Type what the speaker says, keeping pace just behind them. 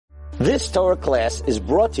This Torah class is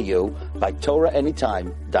brought to you by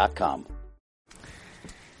TorahAnytime.com.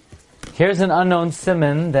 Here's an unknown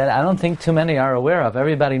siman that I don't think too many are aware of.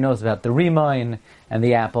 Everybody knows about the rimoin and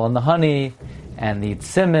the apple and the honey and the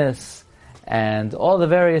tzimis and all the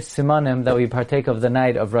various simanim that we partake of the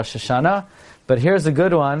night of Rosh Hashanah. But here's a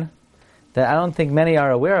good one that I don't think many are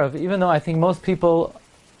aware of, even though I think most people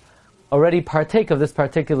already partake of this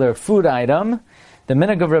particular food item. The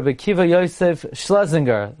minhag of Rabbi Kiva Yosef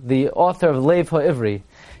Schlesinger, the author of Lev HaIvri,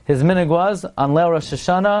 his minhag was, on Leil Rosh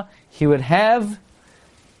Hashanah, he would have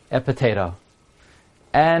a potato.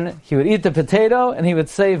 And he would eat the potato, and he would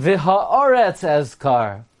say, V'ha'aretz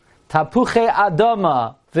ezkar. Tapuche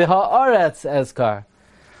adama. V'ha'aretz ezkar.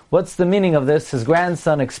 What's the meaning of this? His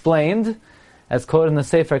grandson explained, as quoted in the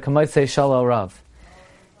Sefer K'motzei Shalo Rav,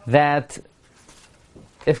 that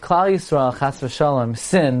if Klal Yisrael, Chas v'Shalom,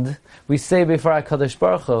 sinned, we say before HaKadosh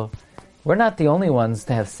Baruch Hu, we're not the only ones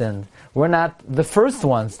to have sinned. We're not the first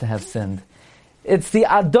ones to have sinned. It's the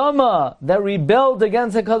Adama that rebelled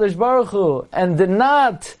against HaKadosh Baruch Hu and did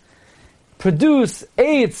not produce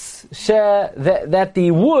eitz that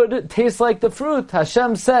the wood tastes like the fruit.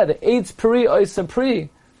 Hashem said, eitz peri oisa pri.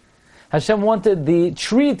 Hashem wanted the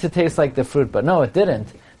tree to taste like the fruit, but no, it didn't.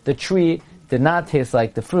 The tree did not taste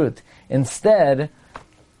like the fruit. Instead,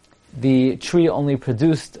 the tree only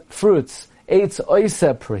produced fruits, eitz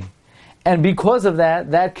oisa pri. And because of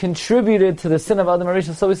that, that contributed to the sin of Adam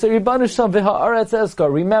HaRishon. So we say, Ribbono Shel Olam v'ha'aretz ezkar.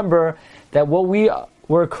 Remember that what we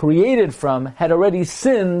were created from had already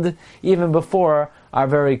sinned even before our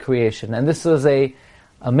very creation. And this was a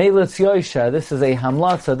melitz yosha, this is a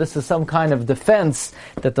hamlatza, this is some kind of defense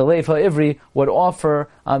that the Lev HaIvri would offer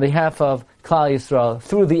on behalf of Klal Yisrael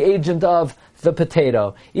through the agent of the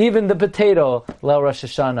potato. Even the potato, Leil Rosh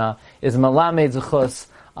Hashanah, is malamed zechus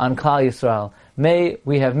on Klal Yisrael. May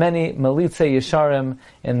we have many melitzei yesharim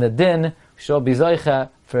in the din, shol bizoicha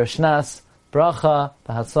for shnas, bracha,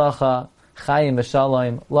 b'hatzlacha, chayim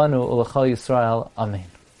v'shalom, lanu u'lechol Yisrael. Amen.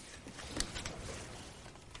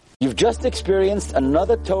 You've just experienced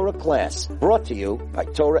another Torah class brought to you by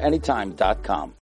TorahAnytime.com.